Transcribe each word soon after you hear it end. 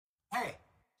Hey.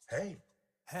 Hey.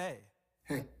 Hey.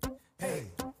 Hey. Hey.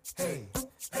 Hey.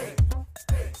 Hey.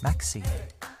 Maxine,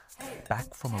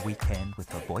 back from a weekend with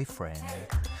her boyfriend,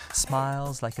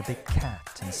 smiles like a big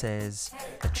cat and says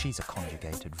that she's a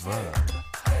conjugated verb.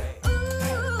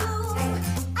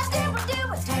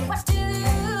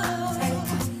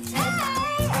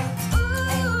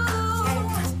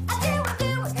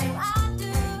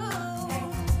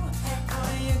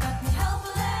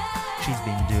 She's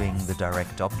been doing the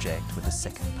direct object with a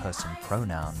second-person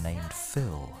pronoun named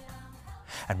Phil.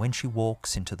 And when she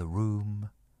walks into the room,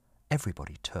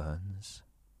 everybody turns.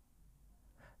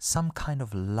 Some kind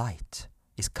of light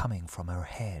is coming from her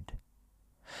head.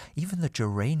 Even the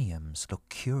geraniums look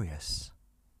curious.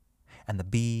 And the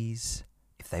bees,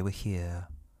 if they were here,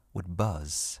 would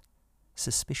buzz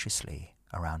suspiciously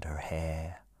around her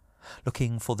hair,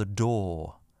 looking for the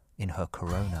door in her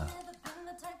corona.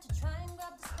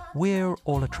 We're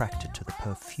all attracted to the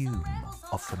perfume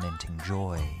of fermenting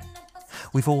joy.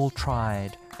 We've all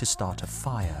tried to start a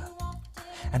fire,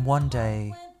 and one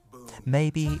day,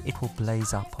 maybe it will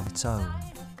blaze up on its own.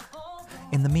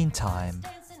 In the meantime,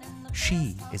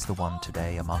 she is the one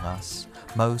today among us,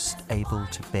 most able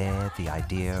to bear the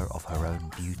idea of her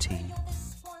own beauty.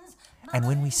 And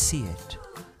when we see it,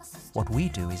 what we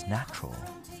do is natural.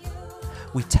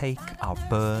 We take our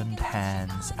burned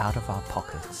hands out of our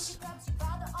pockets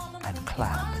and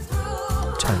clap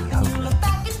Tony Hoagland.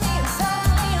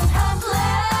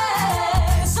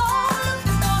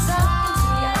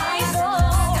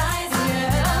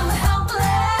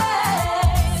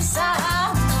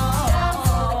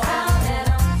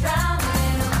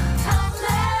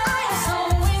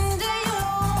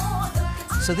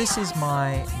 So this is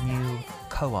my new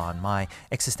koan, my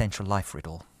existential life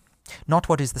riddle. Not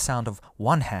what is the sound of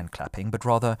one hand clapping, but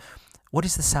rather, what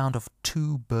is the sound of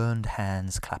two burned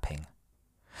hands clapping?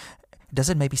 Does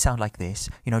it maybe sound like this?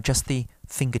 You know, just the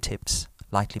fingertips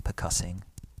lightly percussing?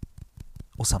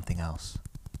 Or something else?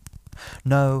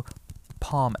 No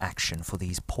palm action for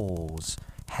these paws,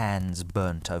 hands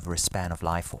burnt over a span of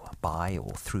life or by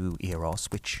or through eros,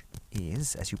 which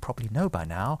is, as you probably know by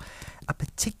now, a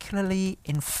particularly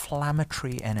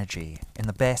inflammatory energy in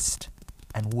the best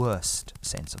and worst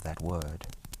sense of that word.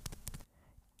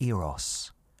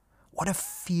 Eros. What a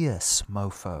fierce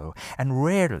mofo, and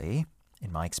rarely, in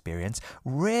my experience,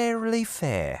 rarely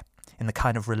fair in the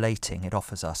kind of relating it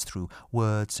offers us through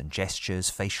words and gestures,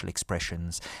 facial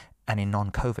expressions, and in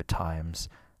non-COVID times,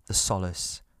 the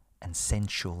solace and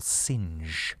sensual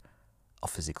singe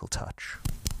of physical touch.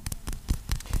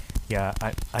 Yeah,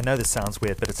 I know this sounds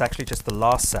weird, but it's actually just the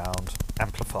last sound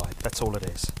amplified. That's all it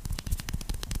is.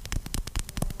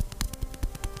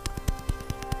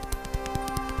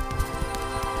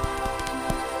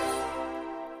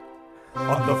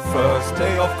 On the first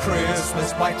day of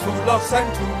Christmas, my true love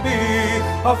sent to me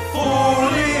a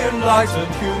fully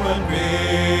enlightened human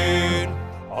being.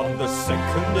 On the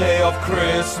second day of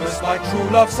Christmas, my true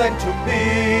love sent to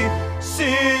me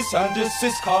cease and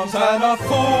desist comms and a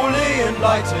fully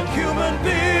enlightened human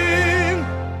being.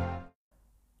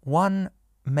 One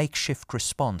makeshift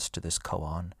response to this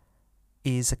koan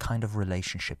is a kind of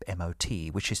relationship MOT,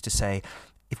 which is to say,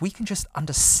 if we can just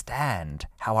understand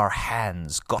how our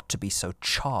hands got to be so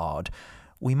charred,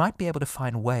 we might be able to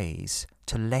find ways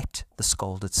to let the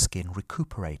scalded skin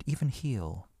recuperate, even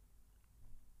heal.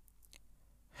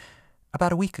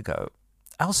 About a week ago,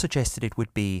 Al suggested it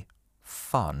would be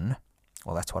fun,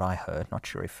 well, that's what I heard, not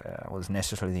sure if was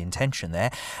necessarily the intention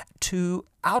there, to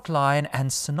outline and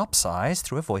synopsize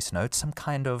through a voice note some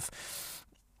kind of,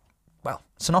 well,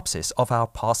 synopsis of our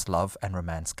past love and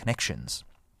romance connections.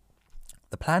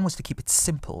 The plan was to keep it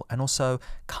simple and also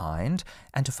kind,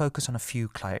 and to focus on a few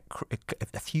clear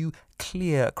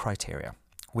criteria,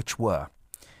 which were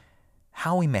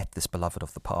how we met this beloved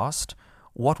of the past,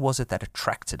 what was it that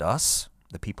attracted us,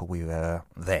 the people we were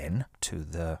then, to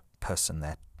the person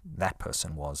that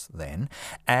person was then,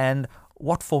 and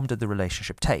what form did the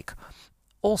relationship take?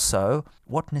 Also,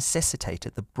 what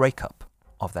necessitated the breakup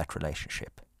of that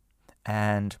relationship,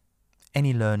 and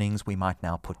any learnings we might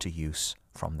now put to use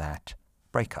from that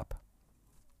breakup.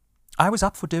 I was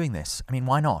up for doing this. I mean,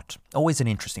 why not? Always an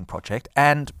interesting project.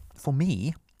 And for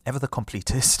me, ever the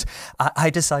completist, I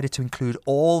decided to include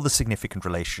all the significant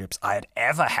relationships I had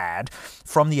ever had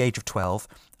from the age of 12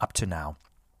 up to now.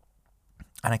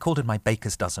 And I called it my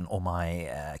baker's dozen or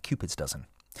my Cupid's dozen.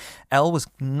 Elle was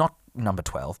not number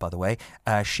 12, by the way.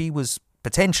 She was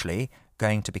potentially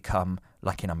going to become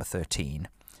lucky number 13.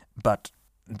 But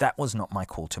that was not my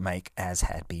call to make, as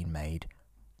had been made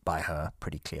by her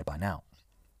pretty clear by now.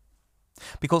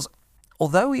 Because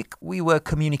although we were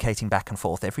communicating back and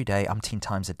forth every day, umpteen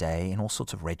times a day, in all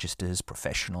sorts of registers,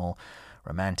 professional,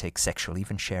 romantic, sexual,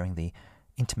 even sharing the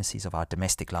intimacies of our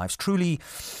domestic lives, truly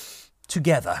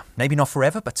together, maybe not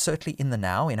forever, but certainly in the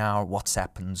now, in our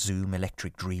WhatsApp and Zoom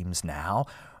electric dreams now,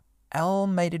 Elle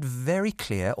made it very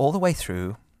clear all the way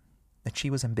through that she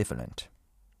was ambivalent.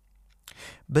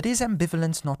 But is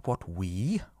ambivalence not what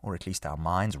we, or at least our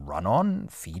minds, run on,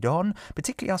 feed on,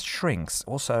 particularly us shrinks,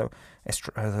 also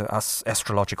us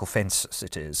astrological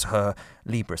fence-sitters, her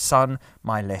Libra sun,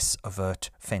 my less overt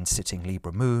fence-sitting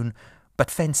Libra moon, but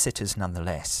fence-sitters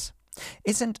nonetheless?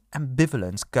 Isn't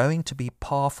ambivalence going to be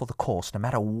par for the course no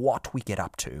matter what we get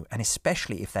up to, and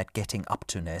especially if that getting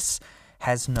up-to-ness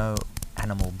has no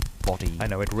animal body? I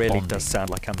know it really does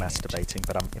sound like I'm masturbating,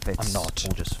 but I'm not.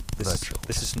 All just virtual.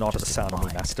 This is not the sound of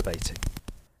me masturbating.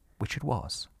 Which it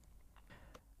was.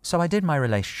 So I did my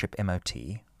relationship MOT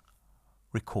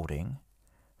recording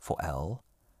for Elle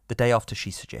the day after she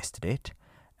suggested it,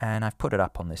 and I've put it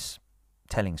up on this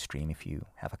telling stream if you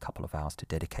have a couple of hours to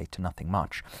dedicate to nothing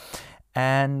much.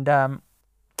 And so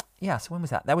when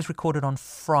was that? That was recorded on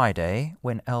Friday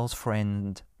when Elle's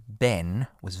friend Ben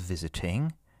was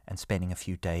visiting and spending a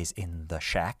few days in the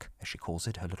shack, as she calls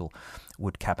it, her little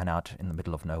wood cabin out in the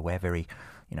middle of nowhere, very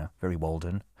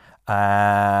Walden.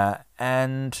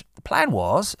 And the plan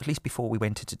was, at least before we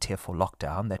went into Tier 4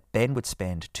 lockdown, that Ben would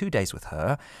spend 2 days with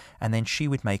her, and then she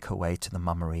would make her way to the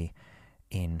Mummery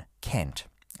in Kent.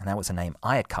 And that was a name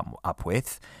I had come up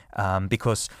with,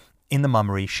 because in the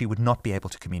Mummery she would not be able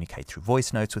to communicate through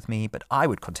voice notes with me, but I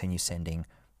would continue sending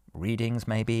readings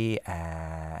maybe,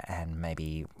 and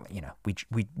maybe,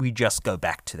 we just go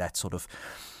back to that sort of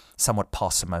somewhat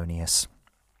parsimonious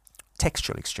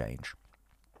textual exchange,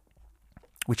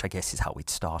 which I guess is how we'd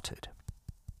started.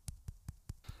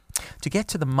 To get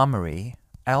to the Mummery,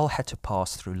 Elle had to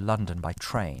pass through London by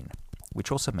train,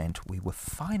 which also meant we were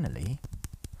finally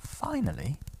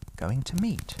going to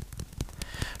meet.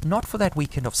 Not for that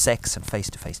weekend of sex and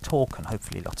face-to-face talk and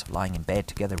hopefully lots of lying in bed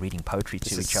together reading poetry to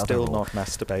each other. This is still not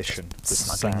masturbation.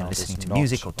 Snuggling and listening to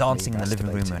music or dancing in the living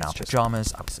room in our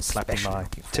pajamas. I was slapping my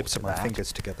tips of my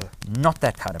fingers together. Not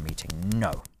that kind of meeting,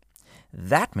 no.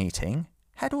 That meeting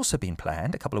had also been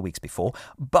planned a couple of weeks before,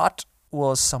 but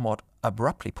was somewhat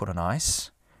abruptly put on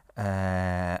ice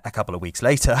a couple of weeks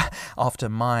later after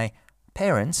my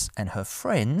parents and her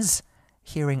friends,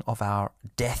 hearing of our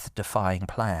death-defying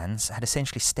plans, had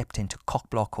essentially stepped in to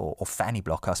cock-block or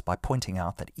fanny-block us by pointing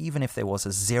out that even if there was a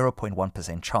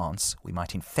 0.1% chance we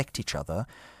might infect each other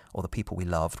or the people we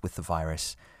loved with the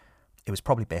virus, it was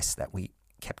probably best that we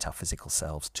kept our physical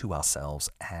selves to ourselves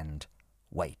and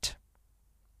wait.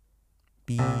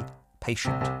 Be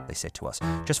patient, they said to us,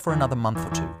 just for another month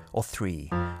or 2 or 3,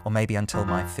 or maybe until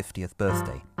my 50th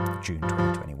birthday, June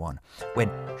 2021,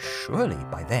 when surely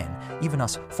by then even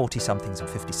us 40-somethings and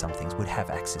 50-somethings would have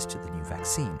access to the new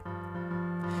vaccine.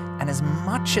 And as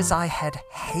much as I had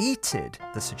hated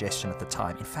the suggestion at the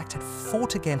time, in fact had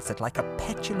fought against it like a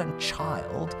petulant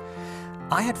child,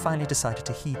 I had finally decided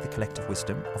to heed the collective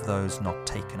wisdom of those not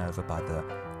taken over by the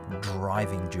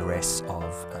driving duress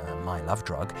of my love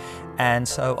drug. And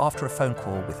so after a phone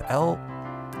call with Elle,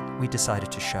 we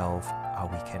decided to shelve our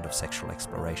weekend of sexual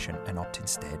exploration and opt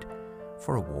instead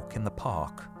for a walk in the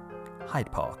park,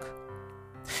 Hyde Park.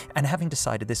 And having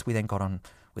decided this, we then got on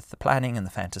with the planning and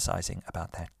the fantasizing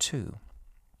about that too.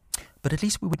 But at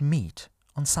least we would meet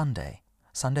on Sunday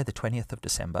the 20th of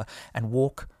December, and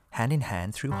walk hand in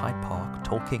hand through Hyde Park,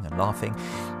 talking and laughing,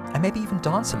 and maybe even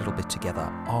dance a little bit together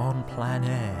on plein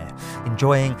air,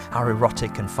 enjoying our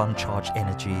erotic and fun-charged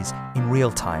energies in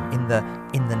real time, in the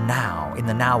now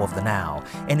of the now,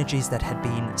 energies that had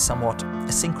been somewhat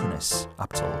asynchronous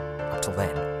up till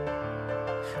then.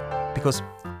 Because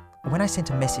when I sent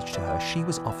a message to her, she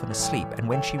was often asleep, and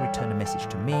when she returned a message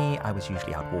to me, I was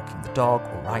usually out walking the dog,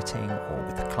 or writing, or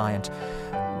with a client.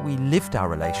 We lived our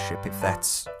relationship, if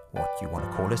that's what you want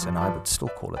to call it, and I would still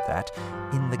call it that,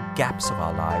 in the gaps of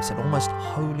our lives, and almost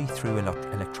wholly through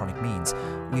electronic means.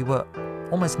 We were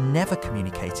almost never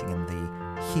communicating in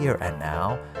the here and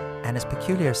now, and as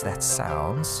peculiar as that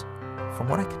sounds, from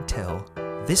what I can tell,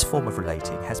 this form of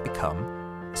relating has become,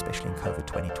 especially in COVID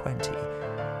 2020,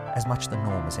 as much the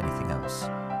norm as anything else.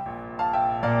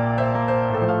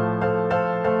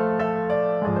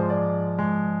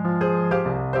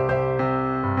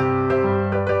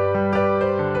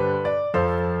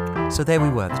 So there we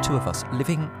were, the two of us,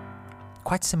 living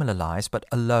quite similar lives, but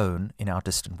alone in our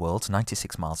distant worlds,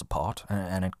 96 miles apart,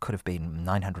 and it could have been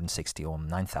 960 or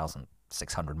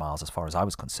 9,600 miles as far as I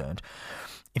was concerned.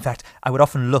 In fact, I would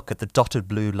often look at the dotted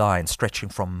blue line stretching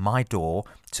from my door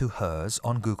to hers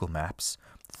on Google Maps,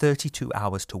 32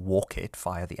 hours to walk it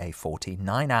via the A40,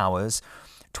 9 hours,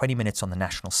 20 minutes on the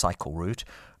national cycle route,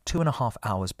 2.5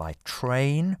 hours by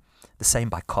train, the same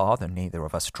by car, though neither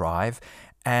of us drive.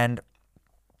 And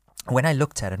when I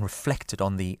looked at and reflected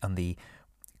on the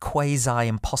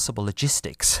quasi-impossible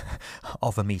logistics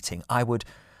of a meeting, I would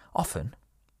often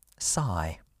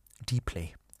sigh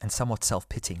deeply and somewhat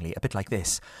self-pityingly, a bit like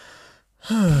this,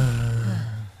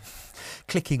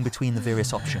 clicking between the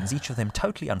various options, each of them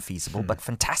totally unfeasible, but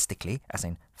fantastically, as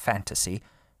in fantasy,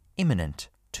 imminent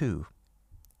too.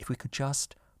 If we could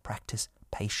just practice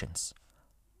patience.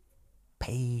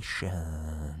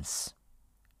 Patience.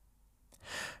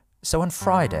 So on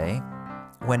Friday,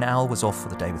 when Al was off for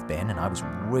the day with Ben, and I was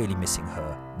really missing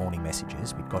her morning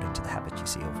messages, we'd got into the habit, you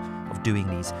see, of doing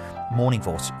these morning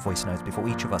voice notes before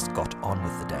each of us got on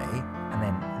with the day, and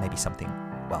then maybe something,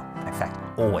 well, in fact,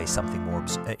 always something more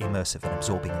immersive and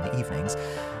absorbing in the evenings.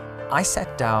 I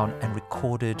sat down and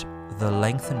recorded the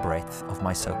length and breadth of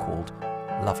my so-called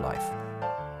love life.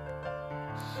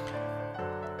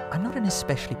 I'm not an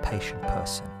especially patient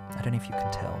person. I don't know if you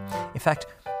can tell. In fact,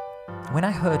 when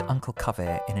I heard Uncle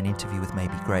Kaveh in an interview with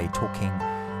Maybe Gray talking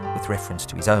with reference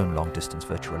to his own long-distance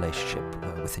virtual relationship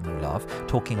with a new love,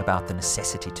 talking about the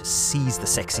necessity to seize the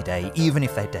sexy day, even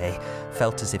if that day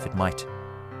felt as if it might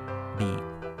be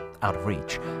out of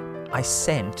reach, I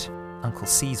sent Uncle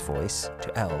C's voice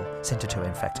to Elle, sent it to her,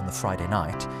 in fact, on the Friday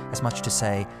night, as much to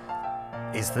say,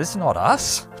 is this not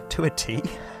us? To a T.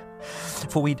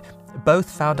 For we'd both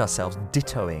found ourselves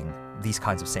dittoing these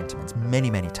kinds of sentiments many,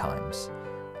 many times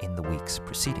in the weeks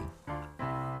preceding.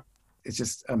 It's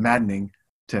just maddening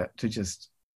to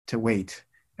wait,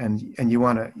 and you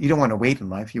don't want to wait in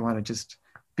life. You want to just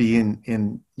be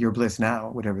in your bliss now,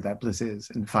 whatever that bliss is,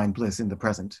 and find bliss in the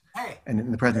present, and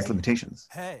in the present's limitations.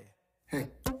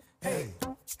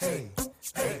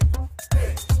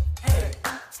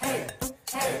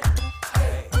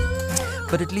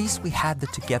 But at least we had the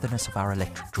togetherness of our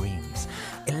electric dreams.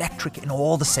 Electric in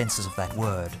all the senses of that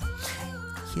word.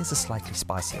 Here's a slightly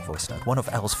spicier voice note, one of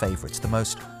Elle's favorites, the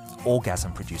most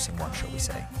orgasm-producing one, shall we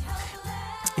say.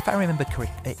 If I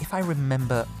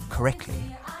remember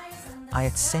correctly, I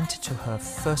had sent it to her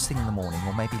first thing in the morning,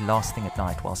 or maybe last thing at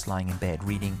night whilst lying in bed,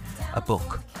 reading a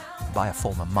book by a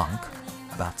former monk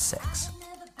about sex.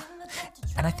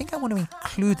 And I think I want to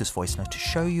include this voice note to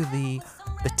show you the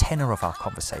tenor of our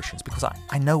conversations, because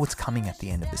I know what's coming at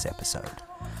the end of this episode.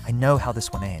 I know how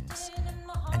this one ends.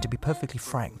 And to be perfectly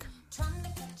frank,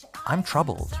 I'm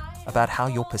troubled about how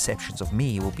your perceptions of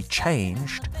me will be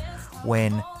changed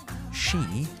when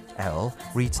she, Elle,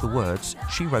 reads the words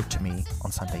she wrote to me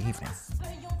on Sunday evening.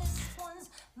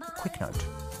 Quick note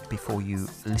before you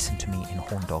listen to me in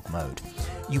horn dog mode.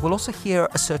 You will also hear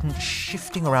a certain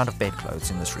shifting around of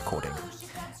bedclothes in this recording.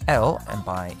 Elle, and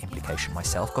by implication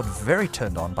myself, got very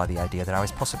turned on by the idea that I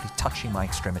was possibly touching my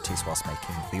extremities whilst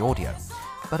making the audio.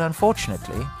 But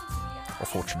unfortunately, or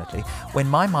fortunately, when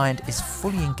my mind is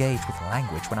fully engaged with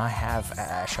language, when I have,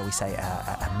 shall we say,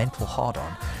 a mental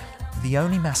hard-on, the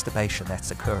only masturbation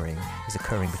that's occurring is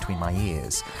occurring between my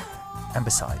ears. And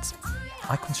besides,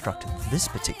 I constructed this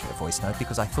particular voice note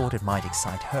because I thought it might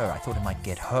excite her, I thought it might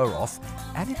get her off,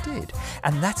 and it did.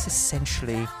 And that's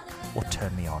essentially what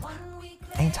turned me on.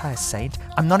 Ain't I a saint?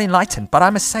 I'm not enlightened, but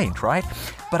I'm a saint, right?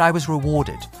 But I was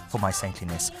rewarded for my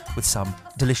saintliness with some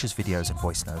delicious videos and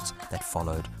voice notes that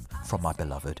followed from my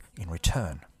beloved in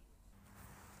return.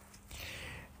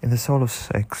 In The Soul of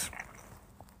Sex,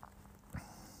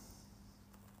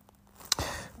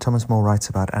 Thomas More writes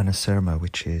about anaserma,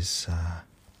 which is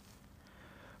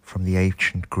from the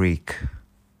ancient Greek,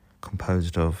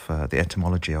 composed of, the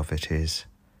etymology of it is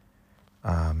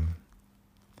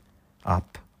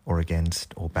up or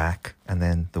against or back, and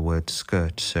then the word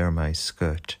skirt, serma is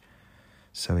skirt.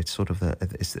 So it's sort of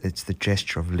it's the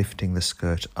gesture of lifting the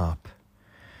skirt up.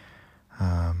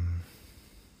 And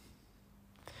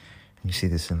you see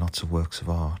this in lots of works of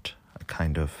art, a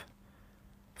kind of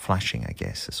flashing, I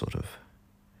guess,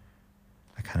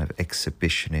 a kind of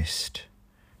exhibitionist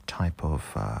type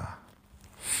of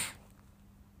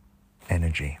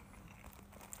energy.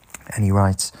 And he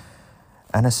writes,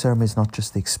 anaserma is not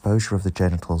just the exposure of the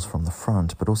genitals from the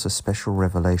front, but also special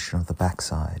revelation of the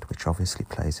backside, which obviously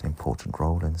plays an important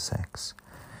role in sex.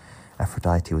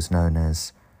 Aphrodite was known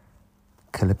as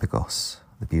Kallippagos,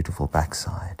 the beautiful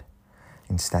backside.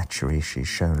 In statuary, she is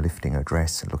shown lifting her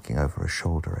dress and looking over her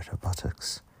shoulder at her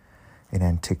buttocks. In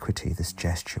antiquity, this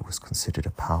gesture was considered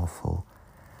a powerful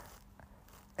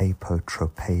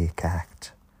apotropaic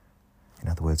act. In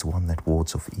other words, one that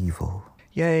wards off evil.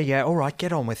 Yeah. All right,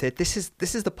 get on with it. This is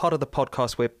the part of the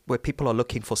podcast where people are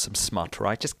looking for some smut,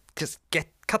 right? Just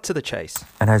cut to the chase.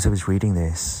 And as I was reading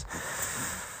this,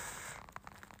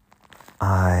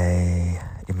 I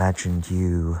imagined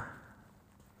you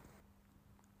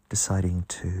deciding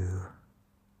to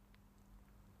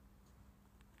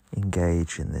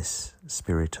engage in this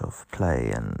spirit of play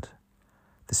and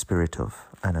the spirit of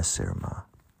Anasirma.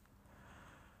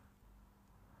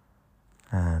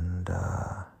 And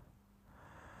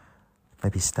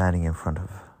maybe standing in front of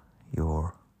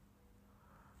your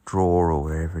drawer or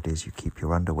wherever it is you keep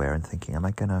your underwear and thinking, am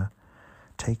I going to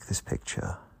take this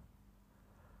picture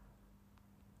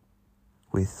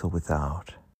with or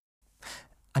without?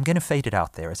 I'm going to fade it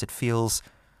out there, as it feels,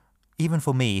 even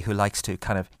for me who likes to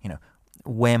kind of,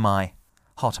 wear my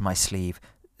heart on my sleeve,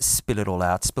 spill it all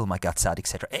out, spill my guts out,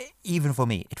 etc. Even for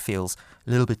me, it feels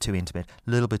a little bit too intimate,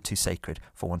 a little bit too sacred,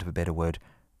 for want of a better word,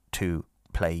 to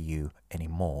play you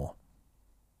anymore.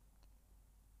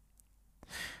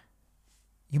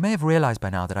 You may have realized by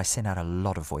now that I send out a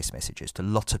lot of voice messages to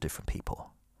lots of different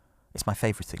people. It's my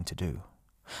favorite thing to do.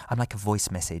 I'm like a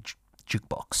voice message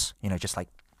jukebox, just like,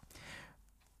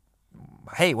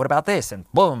 hey, what about this? And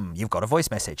boom, you've got a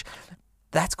voice message.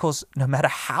 That's because no matter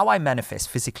how I manifest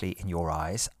physically in your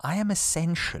eyes, I am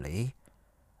essentially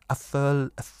a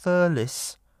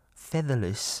featherless,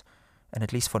 and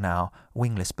at least for now,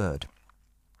 wingless bird.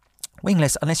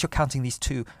 Wingless, unless you're counting these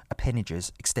two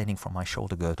appendages extending from my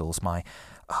shoulder girdles, my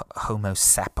homo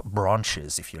sap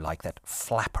branches, if you like, that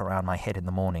flap around my head in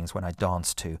the mornings when I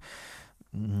dance to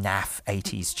naff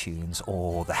 80s tunes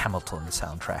or the Hamilton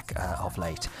soundtrack of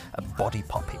late, body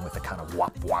popping with a kind of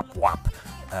whop whop whop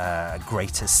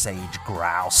greater sage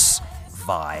grouse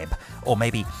vibe, or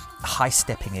maybe high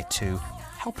stepping it to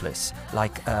helpless,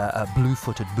 like a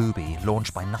blue-footed booby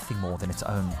launched by nothing more than its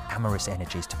own amorous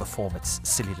energies to perform its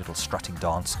silly little strutting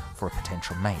dance for a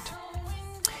potential mate.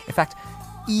 In fact,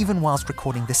 even whilst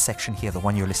recording this section here, the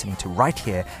one you're listening to right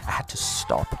here, I had to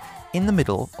stop in the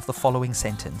middle of the following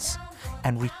sentence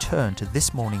and return to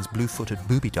this morning's blue-footed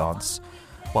booby dance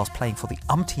whilst playing for the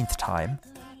umpteenth time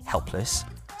Helpless,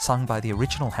 sung by the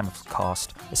original Hamilton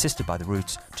cast, assisted by the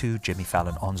Roots, to Jimmy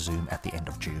Fallon on Zoom at the end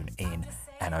of June in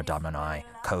Anno Domini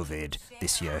COVID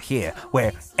this year here,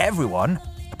 where everyone,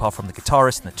 apart from the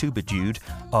guitarist and the tuba dude,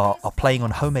 are playing on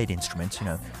homemade instruments,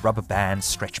 rubber bands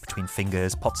stretched between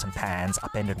fingers, pots and pans,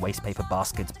 upended wastepaper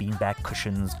baskets, beanbag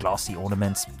cushions, glassy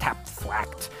ornaments, tapped,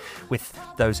 thwacked, with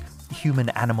those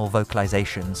human-animal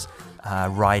vocalizations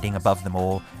riding above them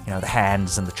all, the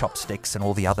hands and the chopsticks and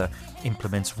all the other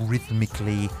implements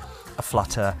rhythmically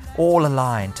aflutter, all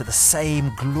aligned to the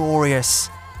same glorious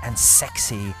and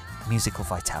sexy musical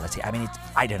vitality. I mean,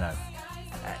 I don't know.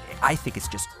 I think it's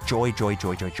just joy, joy,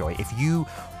 joy, joy, joy. If you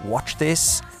watch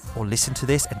this or listen to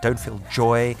this and don't feel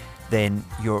joy, then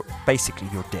you're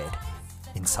dead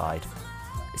inside.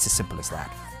 It's as simple as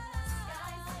that.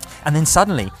 And then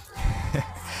suddenly,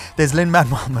 there's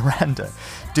Lin-Manuel Miranda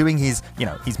doing his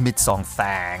mid-song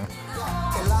thang.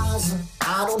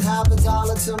 I don't have a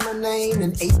dollar to my name,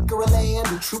 an acre of land,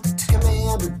 a troop to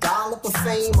command, a dollop of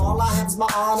fame. All I have is my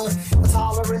honor, a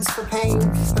tolerance for pain,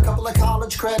 a couple of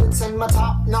college credits, and my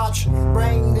top-notch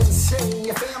brain. Insane,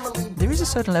 your family. There is a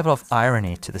certain level of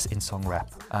irony to this in-song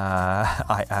rap.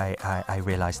 I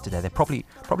realized today. There probably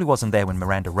wasn't there when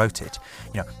Miranda wrote it.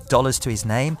 Dollars to his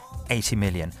name, 80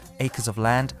 million. Acres of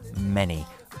land, many.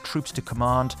 Troops to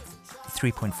command,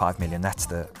 3.5 million. That's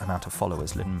the amount of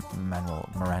followers Lin-Manuel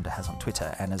Miranda has on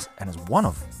Twitter. And as one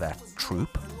of that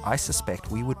troop, I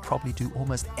suspect we would probably do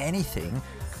almost anything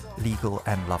legal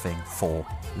and loving for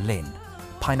Lin.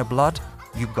 Pint of blood,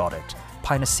 you got it.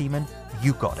 Pint of semen,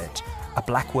 you got it. A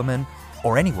black woman,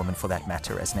 or any woman for that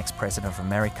matter, as next president of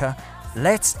America.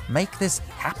 Let's make this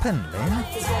happen, Lin.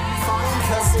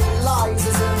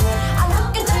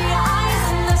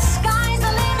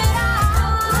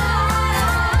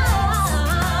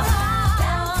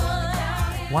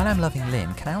 While I'm loving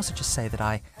Lin, can I also just say that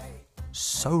I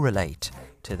so relate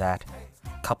to that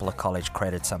couple of college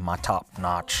credits and my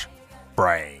top-notch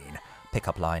brain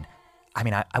pickup line. I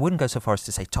mean, I wouldn't go so far as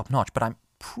to say top-notch, but I'm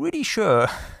pretty sure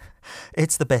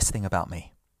it's the best thing about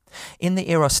me. In the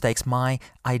Eros Stakes, my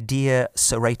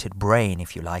idea-serrated brain,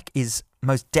 if you like, is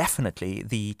most definitely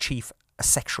the chief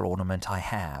sexual ornament I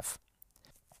have.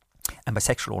 And by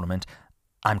sexual ornament,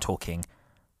 I'm talking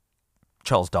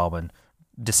Charles Darwin,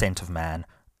 Descent of Man,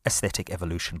 Aesthetic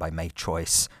Evolution by Mate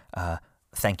Choice.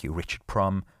 Thank you, Richard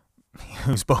Prum,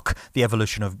 whose book, The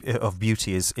Evolution of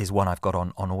Beauty, is one I've got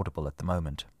on Audible at the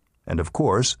moment. And of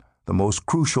course, the most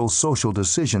crucial social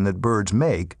decision that birds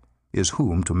make is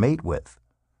whom to mate with.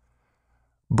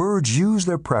 Birds use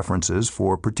their preferences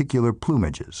for particular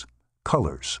plumages,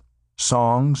 colors,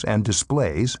 songs, and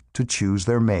displays to choose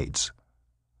their mates.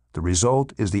 The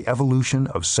result is the evolution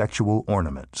of sexual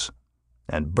ornaments.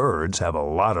 And birds have a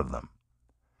lot of them.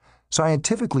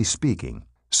 Scientifically speaking,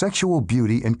 sexual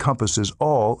beauty encompasses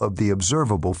all of the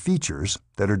observable features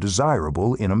that are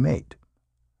desirable in a mate.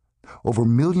 Over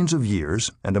millions of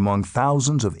years and among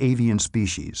thousands of avian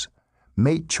species,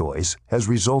 mate choice has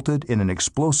resulted in an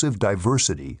explosive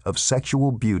diversity of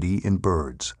sexual beauty in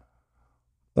birds.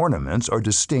 Ornaments are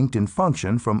distinct in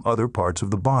function from other parts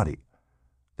of the body.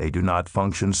 They do not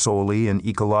function solely in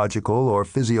ecological or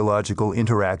physiological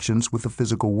interactions with the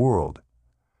physical world.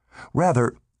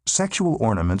 Rather, sexual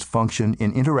ornaments function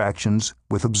in interactions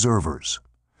with observers,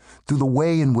 through the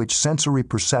way in which sensory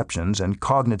perceptions and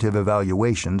cognitive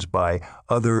evaluations by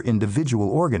other individual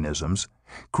organisms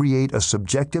create a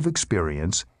subjective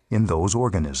experience in those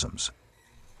organisms.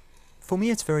 For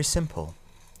me, it's very simple.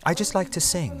 I just like to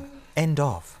sing. End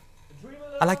of.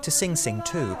 I like to sing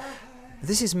too.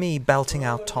 This is me belting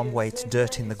out Tom Waits'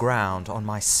 Dirt in the Ground on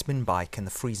my spin bike in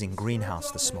the freezing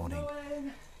greenhouse this morning.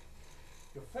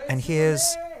 And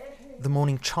here's the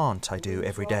morning chant I do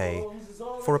every day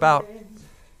for about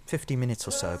 50 minutes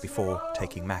or so before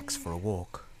taking Max for a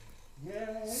walk.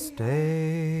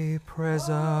 Stay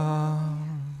present.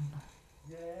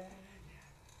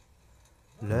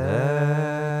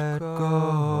 Let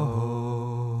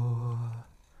go.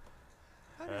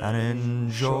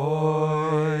 And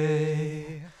enjoy.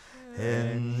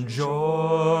 Enjoy.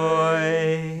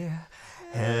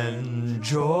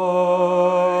 Enjoy.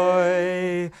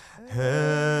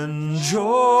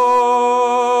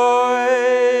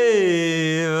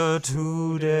 Enjoy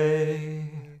today,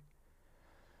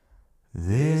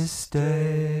 this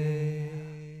day.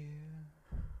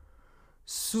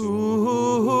 Soon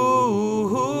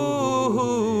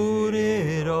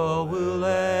it all will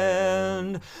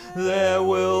end. There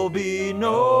will be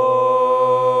no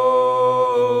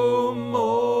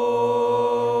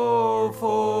more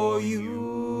for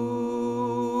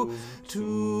you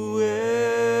to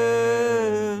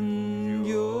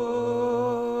endure.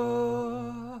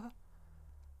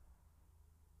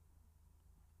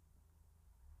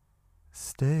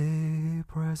 Stay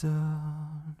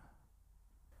present.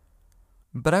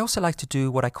 But I also like to do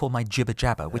what I call my jibber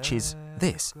jabber, which is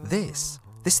this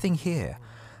thing here,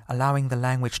 allowing the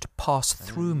language to pass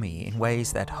through me in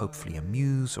ways that hopefully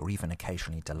amuse or even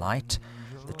occasionally delight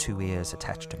the two ears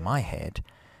attached to my head,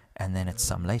 and then at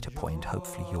some later point,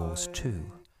 hopefully yours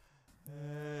too.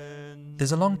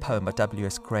 There's a long poem by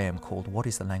W.S. Graham called What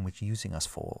is the Language Using Us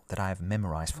For? That I have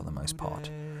memorized for the most part.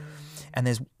 And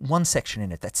there's one section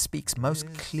in it that speaks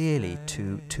most clearly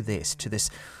to this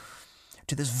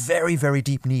very, very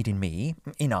deep need in me,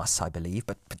 in us, I believe,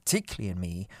 but particularly in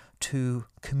me, to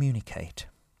communicate.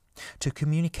 To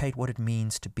communicate what it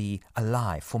means to be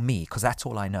alive, for me, because that's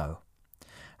all I know,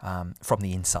 from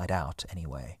the inside out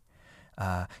anyway,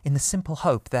 in the simple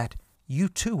hope that you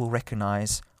too will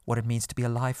recognize what it means to be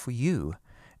alive for you,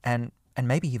 and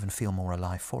maybe even feel more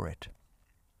alive for it.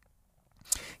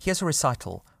 Here's a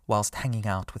recital whilst hanging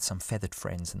out with some feathered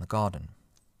friends in the garden.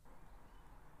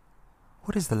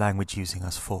 What is the language using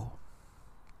us for?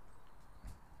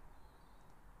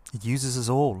 It uses us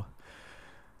all,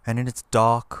 and in its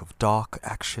dark of dark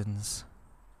actions,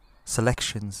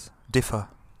 selections differ.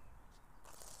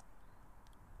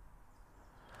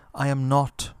 I am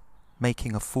not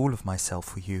making a fool of myself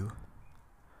for you.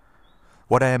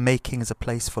 What I am making is a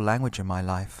place for language in my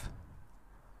life,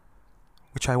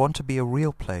 which I want to be a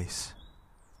real place,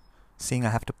 seeing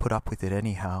I have to put up with it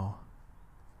anyhow.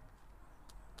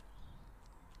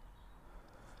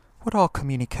 What are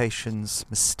communication's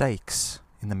mistakes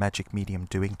in the magic medium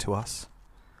doing to us?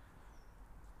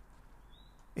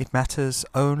 It matters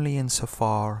only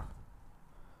insofar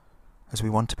as we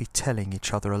want to be telling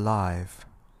each other alive,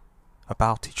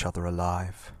 about each other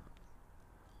alive.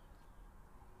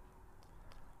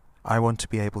 I want to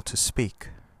be able to speak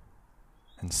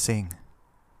and sing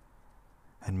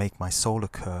and make my soul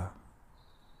occur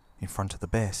in front of the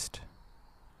best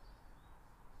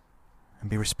and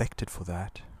be respected for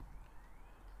that.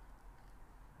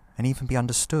 And even be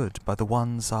understood by the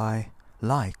ones I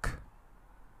like,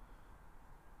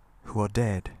 who are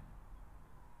dead.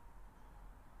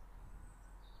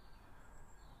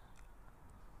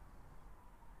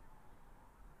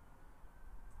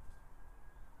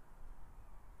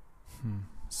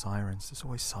 Sirens, there's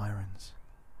always sirens.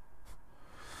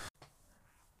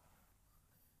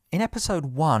 In episode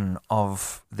 1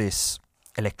 of this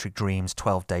Electric Dreams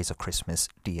 12 Days of Christmas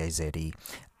DAZE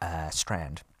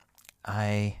strand,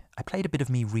 I played a bit of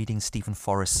me reading Stephen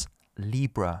Forrest's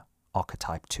Libra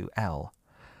archetype to L.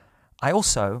 I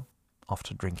also,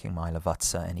 after drinking my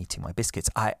Lavazza and eating my biscuits,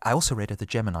 I also read the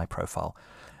Gemini profile.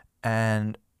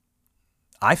 And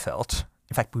I felt,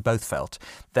 in fact, we both felt,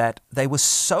 that they were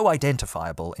so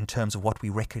identifiable in terms of what we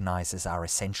recognize as our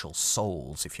essential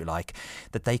souls, if you like,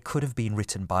 that they could have been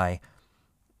written by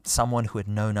someone who had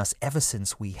known us ever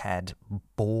since we had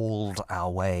bawled our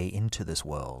way into this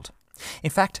world. In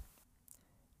fact,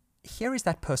 here is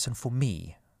that person for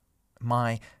me,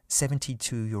 my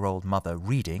 72-year-old mother,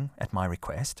 reading, at my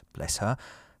request, bless her,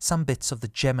 some bits of the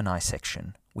Gemini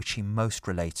section which she most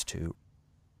relates to.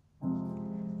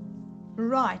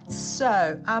 Right,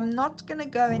 so I'm not going to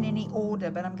go in any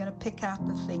order, but I'm going to pick out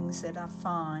the things that I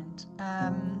find.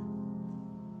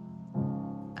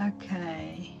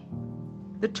 Okay.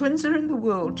 The twins are in the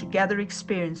world to gather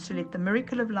experience, to let the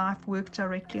miracle of life work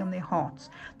directly on their hearts.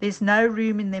 There's no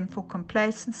room in them for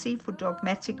complacency, for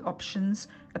dogmatic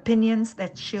opinions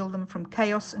that shield them from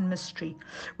chaos and mystery.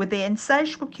 With their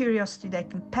insatiable curiosity, they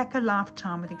can pack a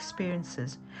lifetime with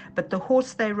experiences. But the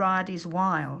horse they ride is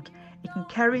wild. It can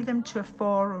carry them to a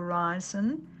far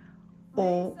horizon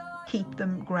or keep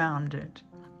them grounded.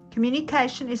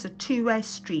 Communication is a two-way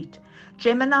street.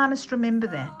 Gemini must remember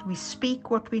that. We speak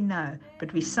what we know,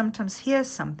 but we sometimes hear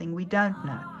something we don't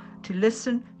know. To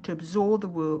listen, to absorb the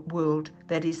world,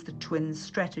 that is the twins'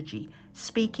 strategy.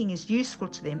 Speaking is useful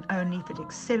to them only if it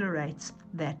accelerates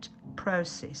that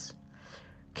process.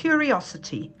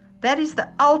 Curiosity, that is the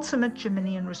ultimate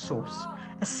Geminian resource.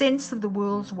 A sense of the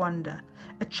world's wonder.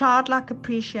 A childlike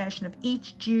appreciation of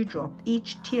each dewdrop,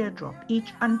 each teardrop,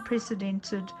 each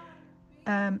unprecedented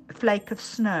flake of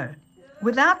snow.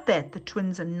 Without that, the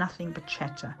twins are nothing but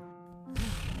chatter.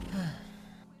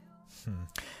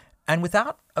 And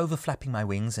without overflapping my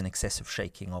wings and excessive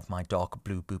shaking of my dark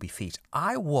blue booby feet,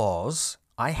 I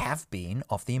have been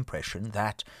of the impression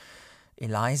that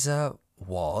Eliza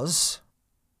was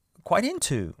quite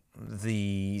into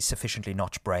the sufficiently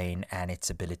notched brain and its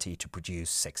ability to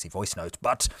produce sexy voice notes.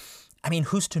 But, I mean,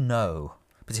 who's to know?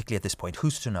 Particularly at this point,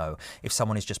 who's to know if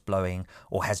someone is just blowing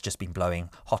or has just been blowing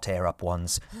hot air up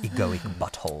one's egoic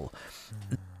butthole?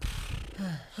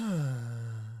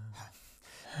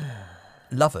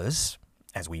 Lovers,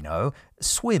 as we know,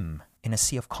 swim in a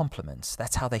sea of compliments.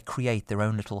 That's how they create their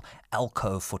own little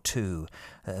alcove for two,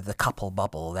 the couple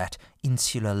bubble, that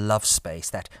insular love space,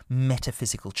 that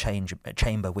metaphysical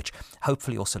chamber which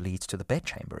hopefully also leads to the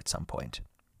bedchamber at some point.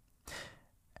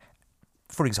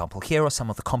 For example, here are some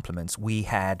of the compliments we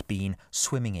had been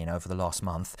swimming in over the last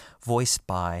month, voiced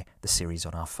by the series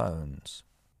on our phones.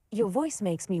 Your voice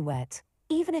makes me wet.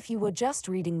 Even if you were just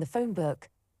reading the phone book,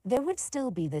 there would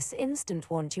still be this instant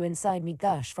want you inside me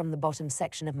gush from the bottom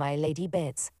section of my lady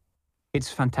bits. It's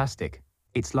fantastic.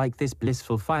 It's like this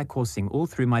blissful fire coursing all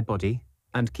through my body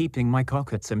and keeping my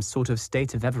cock at some sort of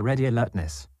state of ever-ready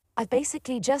alertness. I've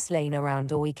basically just lain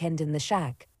around all weekend in the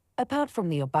shack, apart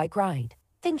from your bike ride,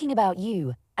 thinking about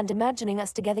you and imagining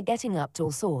us together getting up to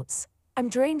all sorts. I'm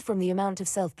drained from the amount of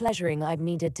self-pleasuring I've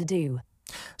needed to do.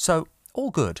 So,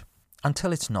 all good,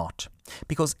 until it's not.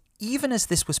 Because even as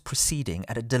this was proceeding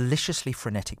at a deliciously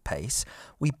frenetic pace,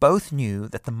 we both knew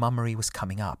that the mummery was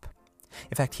coming up.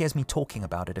 In fact, here's me talking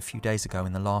about it a few days ago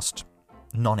in the last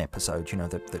non-episode, you know,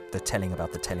 the telling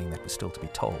about the telling that was still to be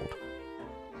told.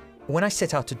 When I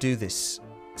set out to do this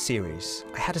series,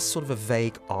 I had a sort of a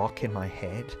vague arc in my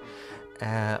head,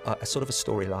 a sort of a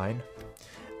storyline,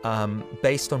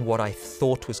 based on what I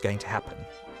thought was going to happen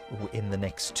in the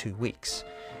next 2 weeks,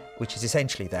 which is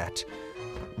essentially that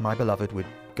my beloved would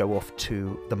go off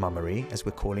to the mummery, as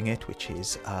we're calling it, which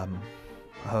is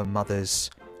her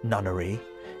mother's nunnery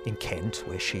in Kent,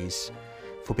 where she's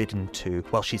forbidden to,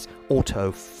 well, she's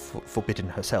forbidden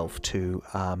herself to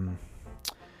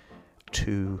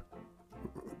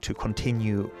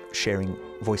continue sharing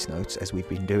voice notes as we've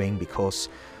been doing, because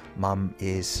Mum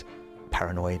is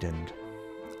paranoid and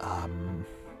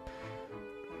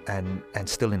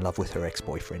still in love with her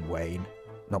ex-boyfriend Wayne.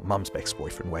 Not Mum's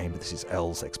ex-boyfriend Wayne, but this is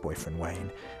Elle's ex-boyfriend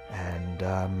Wayne,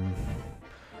 and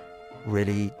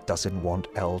really doesn't want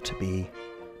Elle to be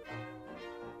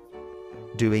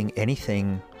doing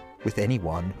anything with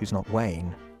anyone who's not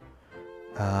Wayne.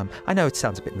 I know it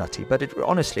sounds a bit nutty, but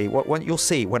honestly, what you'll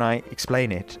see when I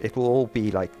explain it, it will all be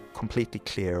like completely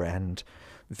clear and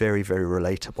very, very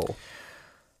relatable.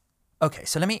 Okay,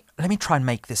 so let me try and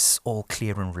make this all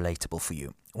clear and relatable for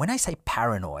you. When I say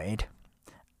paranoid,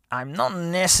 I'm not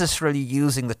necessarily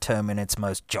using the term in its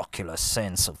most jocular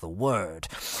sense of the word.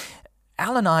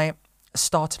 Al and I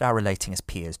started our relating as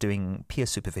peers, doing peer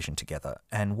supervision together,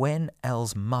 and when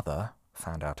Elle's mother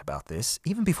found out about this,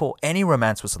 even before any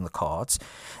romance was on the cards,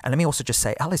 and let me also just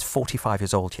say, Elle is 45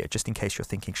 years old here, just in case you're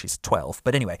thinking she's 12,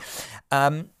 but anyway,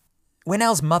 when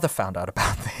Elle's mother found out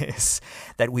about this,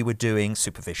 that we were doing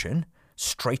supervision,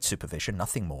 straight supervision,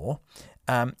 nothing more.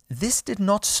 This did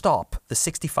not stop the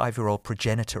 65-year-old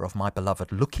progenitor of my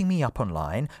beloved looking me up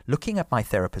online, looking at my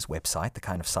therapist's website, the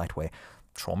kind of site where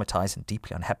traumatized and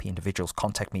deeply unhappy individuals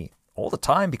contact me all the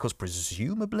time because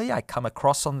presumably I come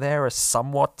across on there as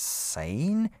somewhat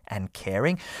sane and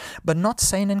caring, but not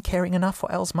sane and caring enough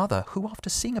for Elle's mother, who, after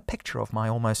seeing a picture of my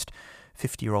almost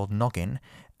 50-year-old noggin,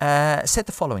 said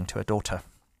the following to her daughter.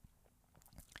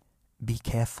 "Be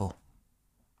careful.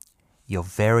 You're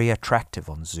very attractive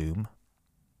on Zoom."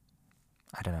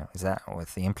 I don't know, is that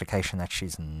with the implication that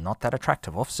she's not that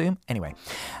attractive off Zoom? Anyway,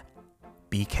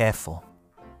 "Be careful.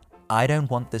 I don't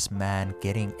want this man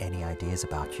getting any ideas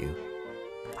about you.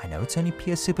 I know it's only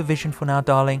peer supervision for now,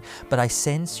 darling, but I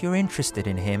sense you're interested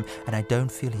in him and I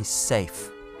don't feel he's safe.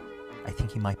 I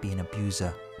think he might be an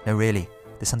abuser. No, really,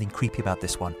 there's something creepy about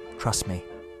this one. Trust me."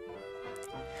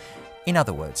 In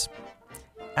other words,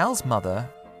 Al's mother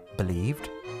believed,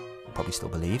 probably still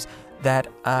believes, that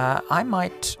I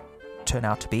might turn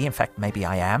out to be, in fact, maybe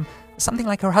I am, something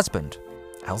like her husband,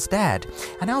 Al's dad.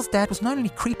 And Al's dad was not only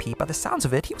creepy, by the sounds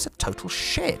of it, he was a total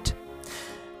shit.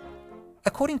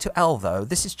 According to Al, though,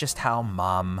 this is just how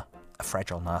Mum, a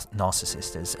fragile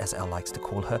narcissist, as Elle likes to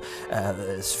call her,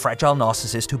 this fragile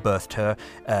narcissist who birthed her,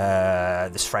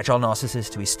 this fragile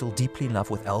narcissist who is still deeply in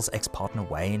love with Elle's ex-partner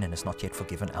Wayne and has not yet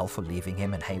forgiven Elle for leaving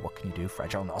him, and hey, what can you do?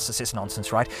 Fragile narcissist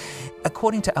nonsense, right?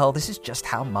 According to Elle, this is just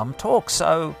how Mum talks,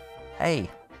 so hey,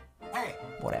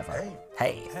 whatever.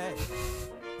 Hey.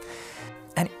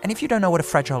 And if you don't know what a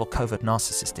fragile or covert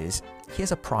narcissist is,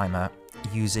 here's a primer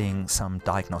using some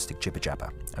diagnostic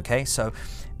jibber-jabber. Okay, so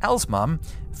Al's mum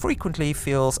frequently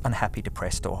feels unhappy,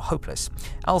 depressed, or hopeless.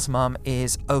 Al's mum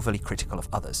is overly critical of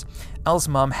others. Al's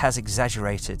mum has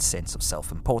exaggerated sense of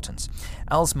self-importance.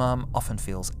 Al's mum often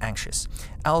feels anxious.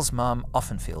 Al's mum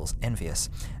often feels envious.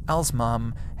 Al's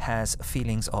mum has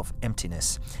feelings of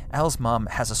emptiness. Al's mum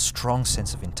has a strong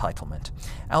sense of entitlement.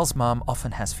 Al's mum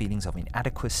often has feelings of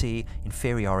inadequacy,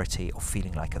 inferiority, or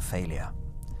feeling like a failure.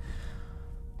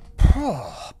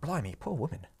 Oh, blimey, poor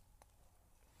woman.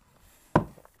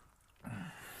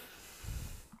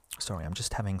 Sorry, I'm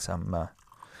just having some...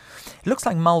 it looks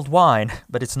like mulled wine,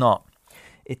 but it's not.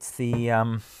 It's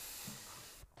the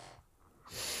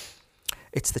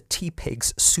Tea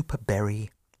Pigs Super Berry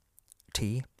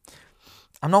tea.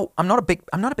 I'm not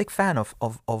a big fan of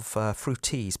fruit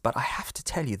teas, but I have to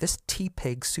tell you, this Tea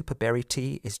Pig Super Berry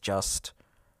tea is just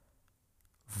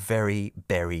very,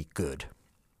 very good.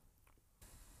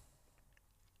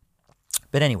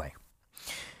 But anyway,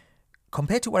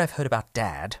 compared to what I've heard about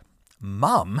Dad,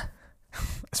 Mum,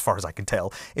 as far as I can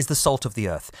tell, is the salt of the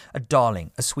earth, a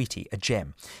darling, a sweetie, a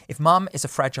gem. If Mum is a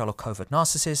fragile or covert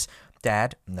narcissist,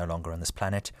 Dad, no longer on this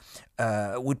planet,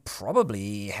 would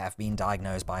probably have been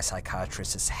diagnosed by a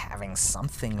psychiatrist as having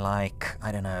something like,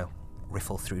 I don't know,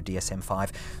 riffle through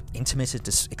DSM-5,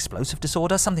 intermittent explosive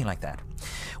disorder, something like that.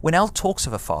 When Elle talks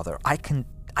of her father, I can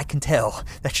tell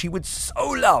that she would so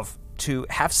love to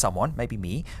have someone, maybe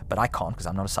me, but I can't because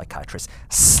I'm not a psychiatrist,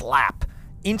 slap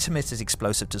intermittent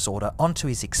explosive disorder onto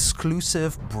his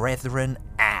exclusive brethren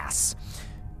ass.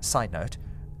 Side note,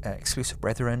 exclusive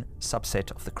brethren,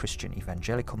 subset of the Christian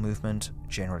evangelical movement,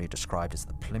 generally described as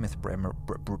the Plymouth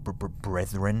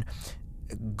Brethren.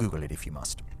 Google it if you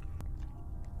must.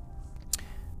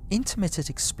 Intermittent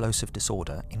explosive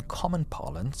disorder, in common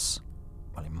parlance,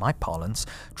 well, in my parlance,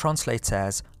 translates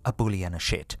as a bully and a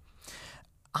shit.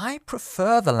 I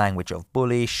prefer the language of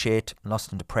bully, shit,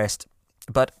 lost and depressed,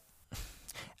 but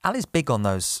Al is big on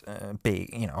those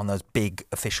big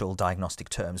official diagnostic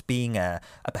terms, being a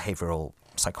behavioral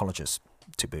psychologist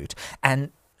to boot.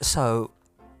 And so,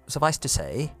 suffice to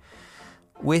say,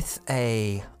 with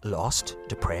a lost,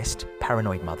 depressed,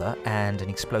 paranoid mother and an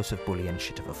explosive bully and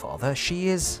shit of a father, she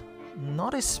is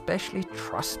not especially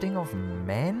trusting of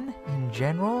men in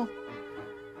general,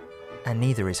 and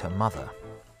neither is her mother.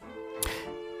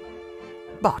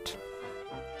 But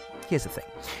here's the thing.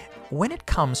 When it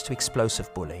comes to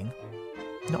explosive bullying,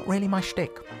 not really my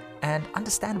shtick. And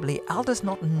understandably, Al does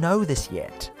not know this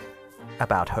yet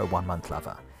about her 1-month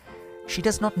lover. She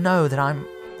does not know that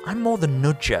I'm more the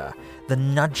nudger,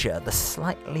 the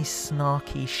slightly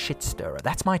snarky shit stirrer.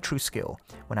 That's my true skill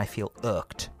when I feel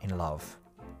irked in love.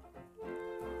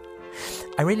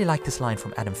 I really like this line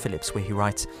from Adam Phillips where he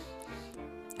writes,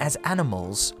 "As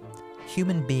animals,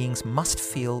 human beings must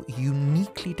feel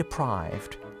uniquely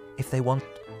deprived if they want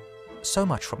so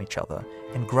much from each other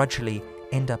and grudgingly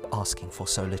end up asking for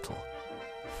so little."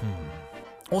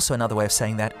 Also another way of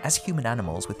saying that, as human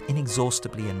animals with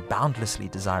inexhaustibly and boundlessly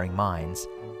desiring minds,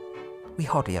 we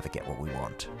hardly ever get what we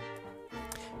want.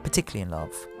 Particularly in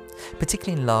love.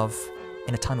 Particularly in love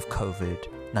in a time of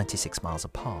COVID, 96 miles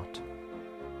apart.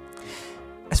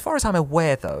 As far as I'm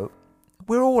aware, though,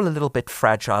 we're all a little bit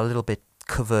fragile, a little bit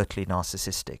covertly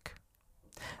narcissistic.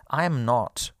 I am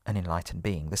not an enlightened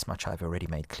being, this much I've already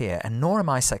made clear, and nor am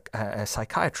I a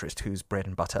psychiatrist whose bread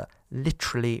and butter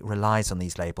literally relies on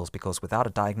these labels, because without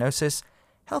a diagnosis,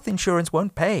 health insurance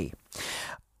won't pay.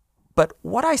 But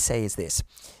what I say is this.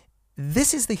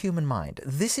 This is the human mind.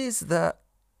 This is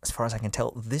as far as I can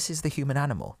tell, this is the human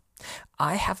animal.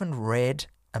 I haven't read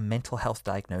a mental health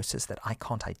diagnosis that I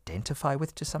can't identify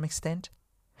with to some extent.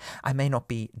 I may not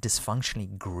be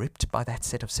dysfunctionally gripped by that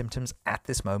set of symptoms at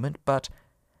this moment, but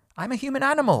I'm a human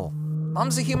animal.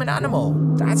 Mom's a human animal.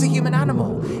 Dad's a human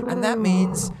animal. And that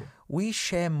means we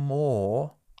share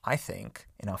more, I think,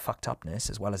 in our fucked upness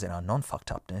as well as in our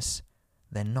non-fucked upness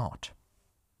than not.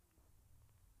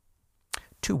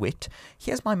 To wit,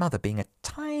 here's my mother being a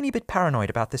tiny bit paranoid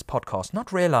about this podcast,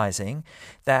 not realizing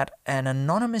that an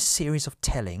anonymous series of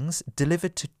tellings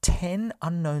delivered to 10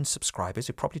 unknown subscribers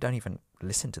who probably don't even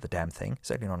listen to the damn thing,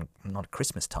 certainly not at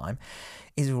Christmas time,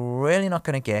 is really not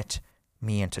going to get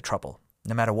me into trouble,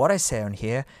 no matter what I say on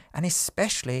here, and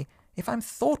especially if I'm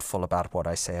thoughtful about what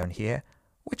I say on here,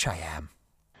 which I am.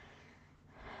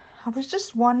 I was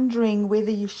just wondering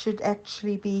whether you should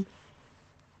actually be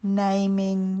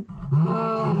naming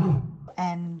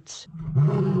and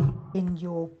in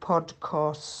your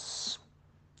podcasts,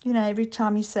 every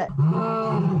time you say,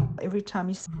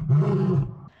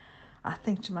 I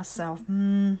think to myself,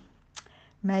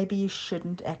 maybe you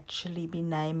shouldn't actually be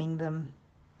naming them.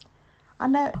 I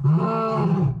know,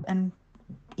 and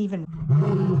even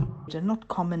they're not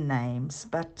common names,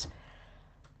 but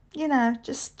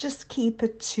just keep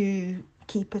it to,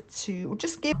 or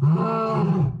just give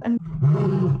and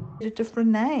a different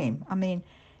name. I mean,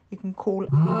 you can call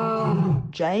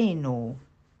Jane or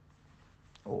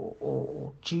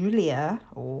Julia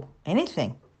or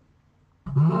anything.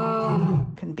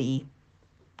 Can be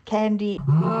Candy,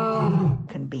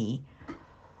 can be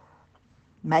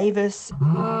Mavis,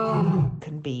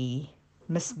 can be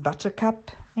Miss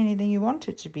Buttercup, anything you want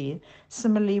it to be.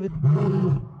 Similarly with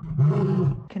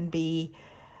can be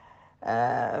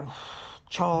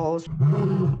Charles,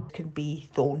 can be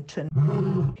Thornton,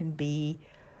 can be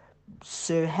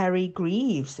Sir Harry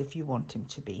Greaves if you want him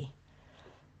to be.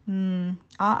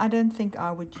 I don't think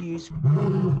I would use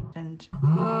and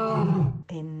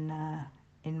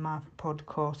in my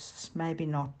podcasts. Maybe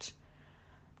not.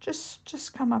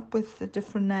 Just come up with a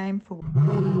different name for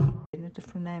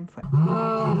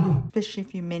especially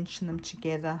if you mention them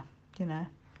together,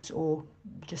 or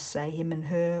just say him and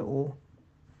her or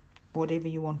whatever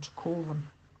you want to call them.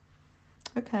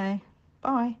 Okay,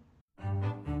 bye.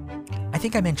 I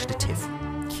think I mentioned a tiff.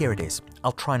 Here it is.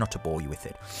 I'll try not to bore you with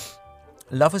it.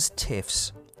 Lovers'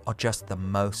 tiffs are just the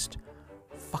most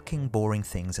fucking boring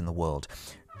things in the world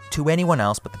to anyone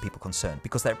else but the people concerned,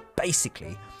 because they're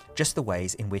basically just the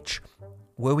ways in which,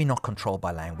 were we not controlled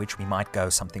by language, we might go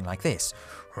something like this.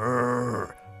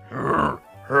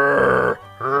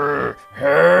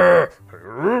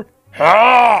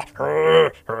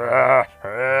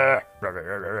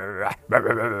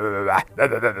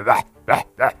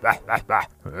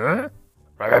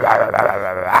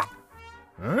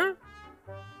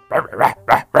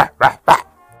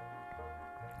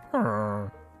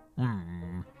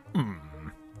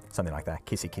 Something like that.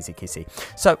 Kissy, kissy, kissy.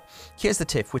 So, here's the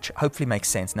tiff, which hopefully makes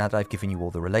sense now that I've given you all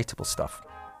the relatable stuff.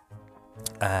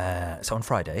 So on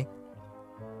Friday,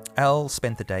 Elle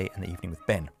spent the day and the evening with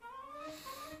Ben.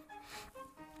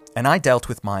 And I dealt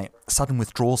with my sudden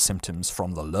withdrawal symptoms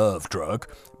from the love drug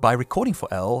by recording for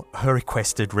Elle her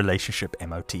requested relationship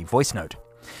MOT voice note.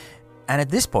 And at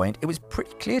this point, it was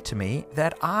pretty clear to me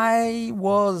that I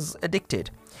was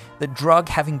addicted. The drug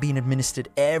having been administered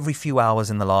every few hours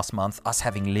in the last month, us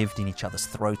having lived in each other's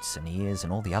throats and ears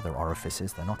and all the other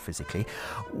orifices, though not physically,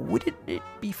 would it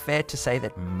be fair to say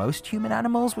that most human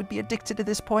animals would be addicted at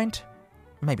this point?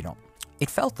 Maybe not. It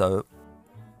felt, though,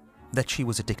 that she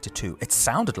was addicted to. It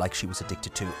sounded like she was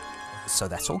addicted to. So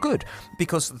that's all good,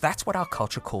 because that's what our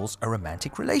culture calls a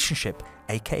romantic relationship,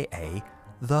 aka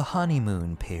the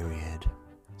honeymoon period.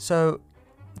 So,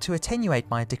 to attenuate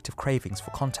my addictive cravings for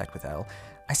contact with Elle,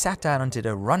 I sat down and did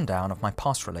a rundown of my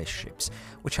past relationships,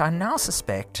 which I now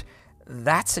suspect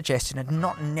that suggestion had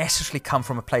not necessarily come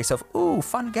from a place of, ooh,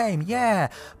 fun game, yeah,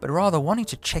 but rather wanting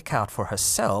to check out for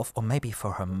herself, or maybe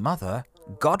for her mother,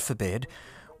 God forbid,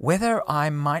 whether I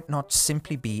might not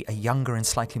simply be a younger and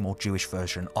slightly more Jewish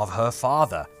version of her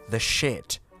father, the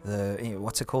shit, the,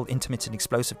 what's it called, intermittent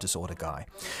explosive disorder guy.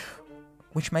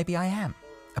 Which maybe I am,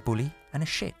 a bully and a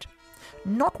shit.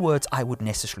 Not words I would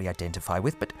necessarily identify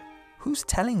with, but who's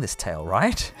telling this tale,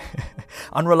 right?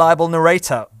 Unreliable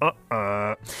narrator.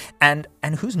 And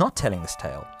who's not telling this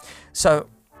tale? So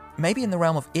maybe in the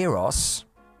realm of Eros,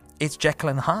 it's Jekyll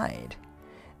and Hyde.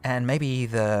 And maybe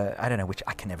I don't know which,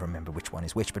 I can never remember which one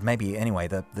is which, but maybe anyway,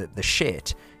 the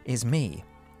shit is me.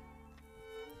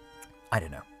 I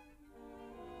don't know.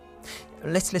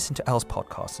 Let's listen to Elle's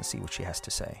podcast and see what she has to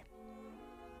say.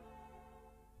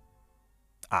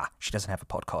 She doesn't have a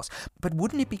podcast. But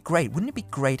wouldn't it be great? Wouldn't it be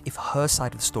great if her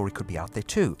side of the story could be out there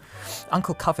too?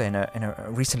 Uncle Cover in a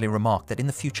recently remarked that in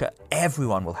the future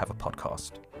everyone will have a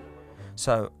podcast.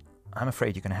 So I'm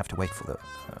afraid you're going to have to wait for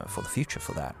the future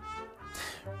for that.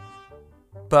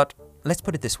 But let's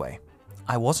put it this way.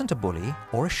 I wasn't a bully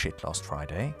or a shit last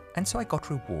Friday, and so I got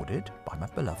rewarded by my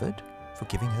beloved for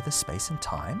giving her the space and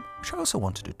time, which I also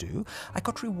wanted to do. I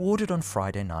got rewarded on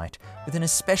Friday night with an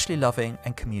especially loving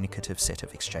and communicative set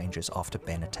of exchanges after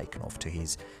Ben had taken off to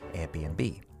his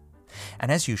Airbnb.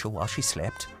 And as usual, while she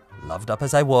slept, loved up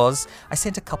as I was, I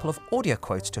sent a couple of audio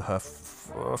quotes to her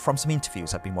from some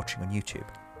interviews I've been watching on YouTube.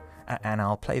 And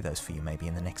I'll play those for you maybe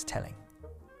in the next telling.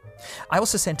 I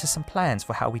also sent her some plans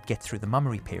for how we'd get through the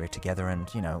mummery period together and,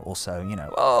 also,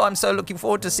 oh, I'm so looking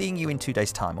forward to seeing you in 2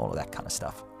 days' time, all of that kind of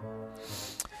stuff.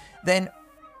 Then,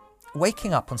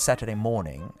 waking up on Saturday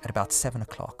morning at about 7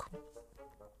 o'clock,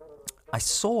 I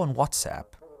saw on WhatsApp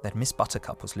that Miss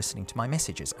Buttercup was listening to my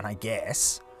messages, and I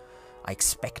guess I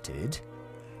expected...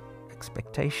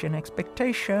 Expectation,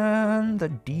 the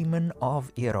demon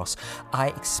of Eros. I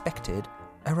expected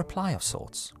a reply of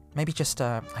sorts. Maybe just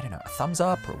a thumbs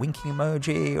up or a winking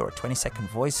emoji or a 20-second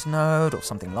voice note or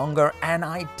something longer, and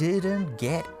I didn't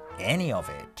get any of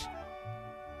it.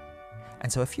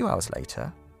 And so a few hours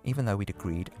later, even though we'd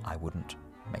agreed I wouldn't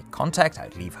make contact,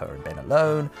 I'd leave her and Ben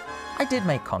alone, I did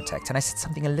make contact, and I said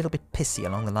something a little bit pissy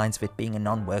along the lines of it being a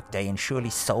non-work day and surely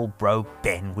soul bro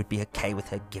Ben would be okay with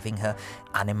her giving her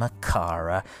anima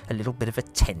cara a little bit of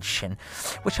attention,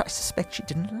 which I suspect she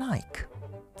didn't like.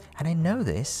 And I know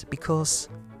this because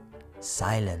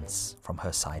silence from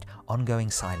her side,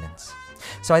 ongoing silence.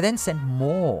 So I then sent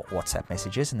more WhatsApp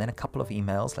messages and then a couple of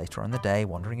emails later on in the day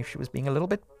wondering if she was being a little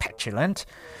bit petulant,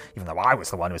 even though I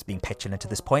was the one who was being petulant at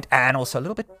this point, and also a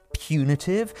little bit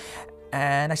punitive,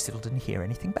 and I still didn't hear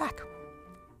anything back.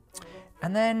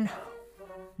 And then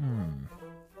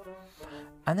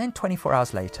 24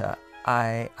 hours later,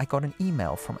 I got an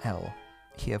email from Elle,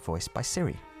 here voiced by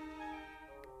Siri.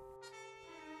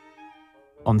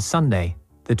 On Sunday,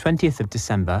 the 20th of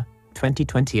December,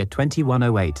 2020 at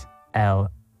 21:08,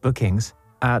 L. Bookings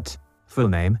at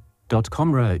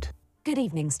fullname.com road. Good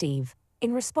evening, Steve.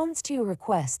 In response to your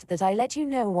request that I let you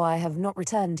know why I have not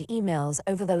returned emails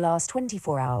over the last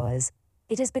 24 hours,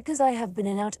 it is because I have been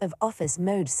in out of office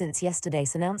mode since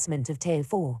yesterday's announcement of Tier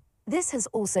 4. This has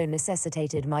also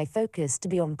necessitated my focus to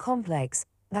be on complex,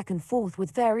 back and forth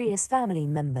with various family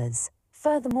members.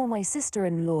 Furthermore, my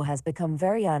sister-in-law has become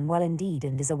very unwell indeed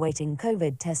and is awaiting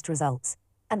COVID test results.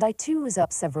 And I too was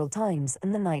up several times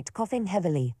in the night coughing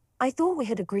heavily. I thought we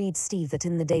had agreed, Steve, that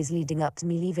in the days leading up to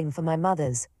me leaving for my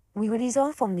mother's, we would ease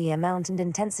off on the amount and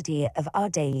intensity of our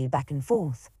daily back and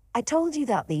forth. I told you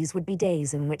that these would be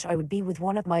days in which I would be with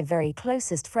one of my very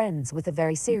closest friends with a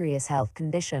very serious health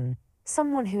condition.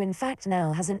 Someone who in fact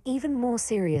now has an even more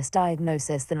serious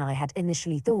diagnosis than I had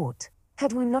initially thought.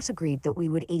 Had we not agreed that we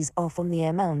would ease off on the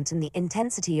amount and the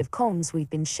intensity of comms we've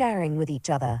been sharing with each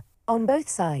other, on both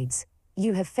sides?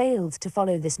 You have failed to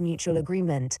follow this mutual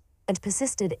agreement, and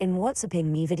persisted in WhatsApping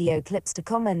me video clips to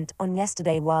comment on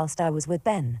yesterday whilst I was with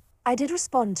Ben. I did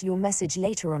respond to your message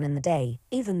later on in the day,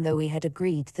 even though we had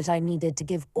agreed that I needed to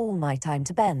give all my time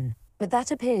to Ben. But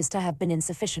that appears to have been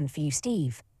insufficient for you,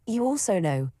 Steve. You also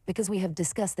know, because we have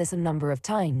discussed this a number of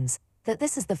times, that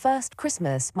this is the first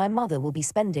Christmas my mother will be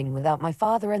spending without my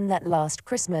father, and that last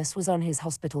Christmas was on his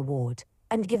hospital ward.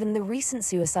 And given the recent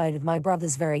suicide of my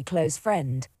brother's very close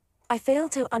friend, I fail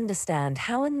to understand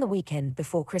how in the weekend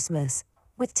before Christmas,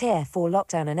 with Tier 4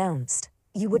 lockdown announced,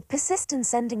 you would persist in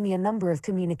sending me a number of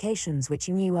communications which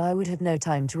you knew I would have no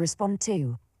time to respond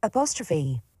to.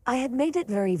 I had made it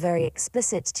very, very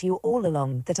explicit to you all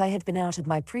along that I had been out of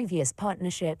my previous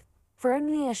partnership for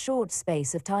only a short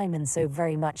space of time and so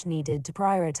very much needed to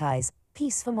prioritize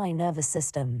peace for my nervous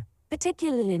system,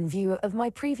 particularly in view of my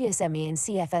previous ME and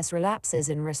CFS relapses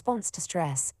in response to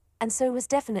stress, and so was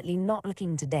definitely not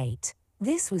looking to date.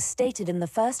 This was stated in the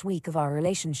first week of our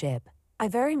relationship. I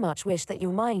very much wish that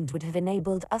your mind would have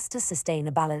enabled us to sustain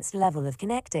a balanced level of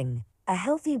connecting. A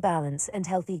healthy balance and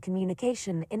healthy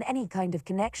communication in any kind of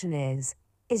connection is,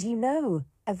 you know,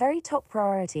 a very top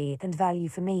priority and value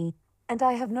for me, and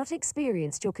I have not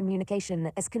experienced your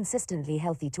communication as consistently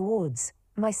healthy towards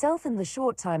myself in the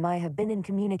short time I have been in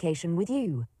communication with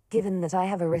you, given that I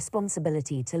have a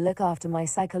responsibility to look after my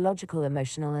psychological,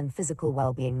 emotional, and physical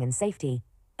well-being and safety,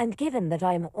 and given that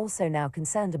I am also now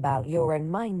concerned about your own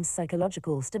mind's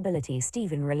psychological stability,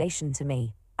 Steve, in relation to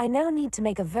me, I now need to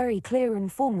make a very clear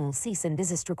and formal cease and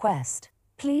desist request.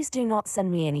 Please do not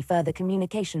send me any further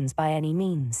communications by any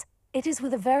means. It is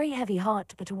with a very heavy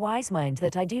heart but a wise mind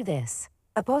that I do this.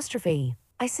 Apostrophe.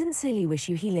 I sincerely wish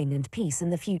you healing and peace in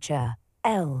the future.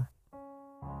 L.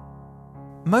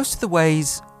 Most of the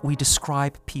ways we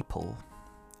describe people,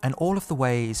 and all of the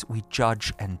ways we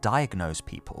judge and diagnose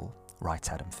people, writes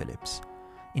Adam Phillips,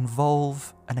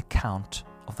 involve an account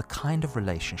of the kind of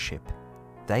relationship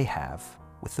they have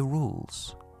with the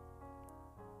rules.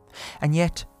 And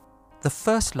yet, the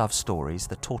first love stories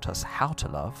that taught us how to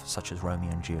love, such as Romeo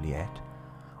and Juliet,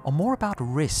 are more about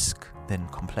risk than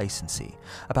complacency,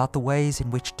 about the ways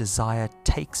in which desire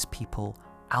takes people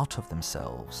out of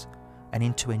themselves and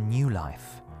into a new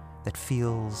life that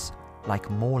feels like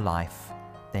more life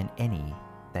than any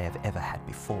they have ever had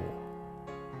before.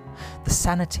 The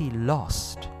sanity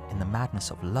lost in the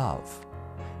madness of love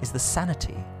is the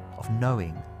sanity of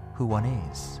knowing who one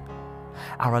is.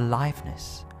 Our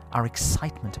aliveness, our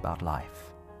excitement about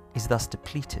life, is thus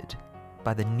depleted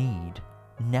by the need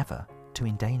never to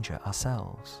endanger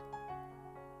ourselves.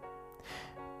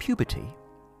 Puberty,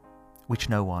 which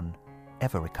no one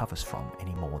ever recovers from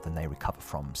any more than they recover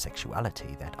from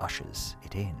sexuality that ushers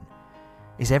it in,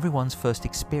 is everyone's first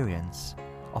experience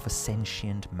of a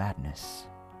sentient madness.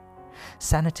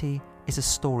 Sanity is a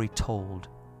story told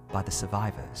by the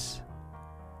survivors.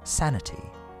 Sanity,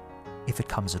 if it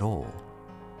comes at all,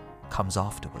 comes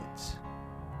afterwards.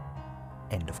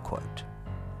 End of quote.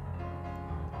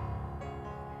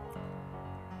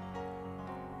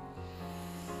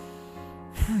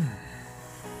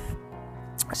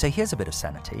 So here's a bit of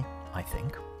sanity, I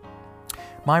think.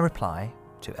 My reply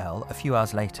to Elle a few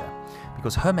hours later,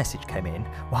 because her message came in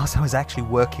whilst I was actually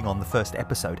working on the first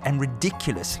episode, and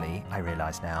ridiculously, I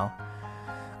realise now,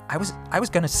 I was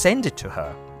going to send it to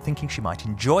her, thinking she might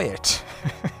enjoy it.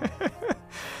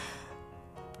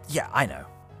 Yeah, I know.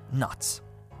 Nuts.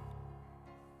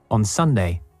 On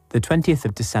Sunday, the 20th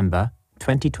of December,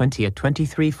 2020 at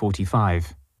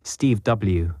 23:45, Steve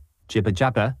W.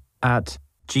 jibberjabber at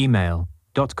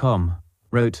gmail.com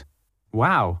wrote,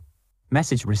 "Wow.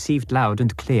 Message received loud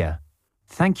and clear.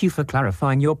 Thank you for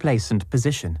clarifying your place and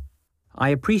position. I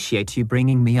appreciate you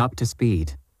bringing me up to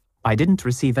speed. I didn't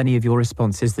receive any of your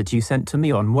responses that you sent to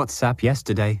me on WhatsApp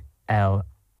yesterday. L.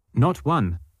 Not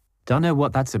one. Dunno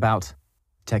what that's about.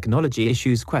 Technology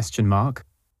issues ?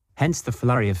 Hence the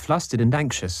flurry of flustered and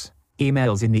anxious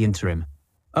emails in the interim.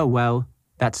 Oh well,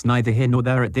 that's neither here nor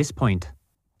there at this point.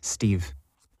 Steve."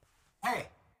 Hey.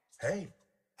 Hey.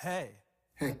 Hey.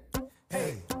 Hey.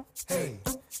 Hey. Hey.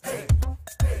 Hey.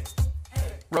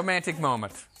 Romantic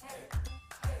moment.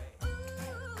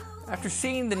 After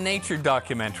seeing the nature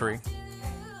documentary,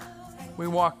 we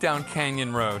walked down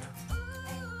Canyon Road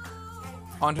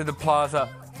onto the plaza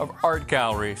of art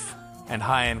galleries and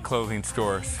high-end clothing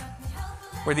stores,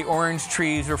 where the orange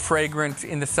trees are fragrant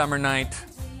in the summer night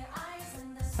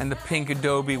and the pink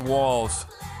adobe walls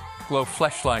glow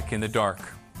flesh-like in the dark.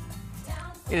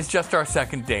 It is just our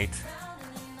second date,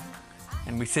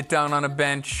 and we sit down on a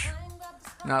bench,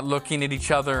 not looking at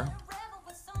each other,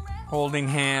 holding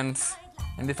hands,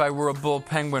 and if I were a bull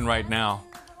penguin right now,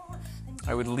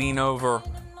 I would lean over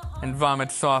and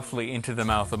vomit softly into the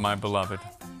mouth of my beloved.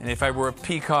 And if I were a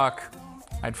peacock,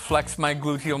 I'd flex my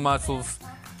gluteal muscles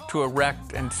to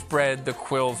erect and spread the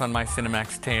quills on my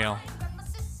Cinemax tail.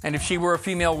 And if she were a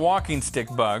female walking stick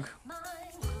bug,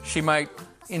 she might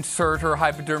insert her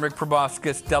hypodermic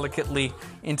proboscis delicately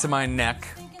into my neck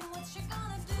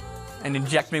and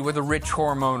inject me with a rich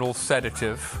hormonal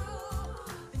sedative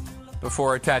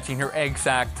before attaching her egg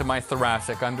sac to my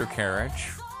thoracic undercarriage.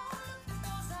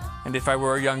 And if I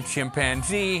were a young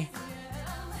chimpanzee,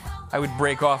 I would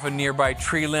break off a nearby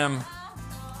tree limb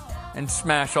and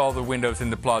smash all the windows in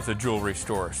the plaza jewelry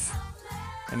stores.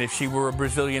 And if she were a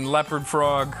Brazilian leopard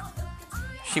frog,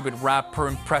 she would wrap her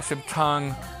impressive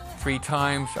tongue 3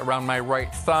 times around my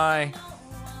right thigh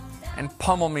and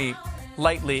pummel me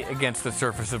lightly against the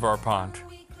surface of our pond.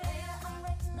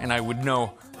 And I would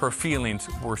know her feelings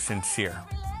were sincere.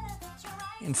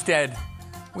 Instead,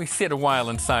 we sit a while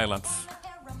in silence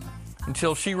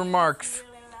until she remarks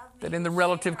that in the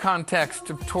relative context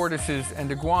of tortoises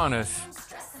and iguanas,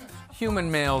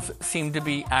 human males seem to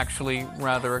be actually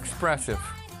rather expressive.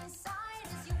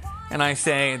 And I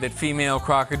say that female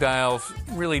crocodiles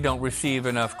really don't receive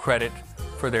enough credit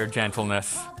for their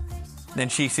gentleness. Then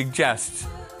she suggests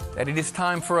that it is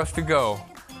time for us to go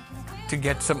to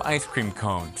get some ice cream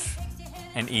cones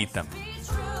and eat them.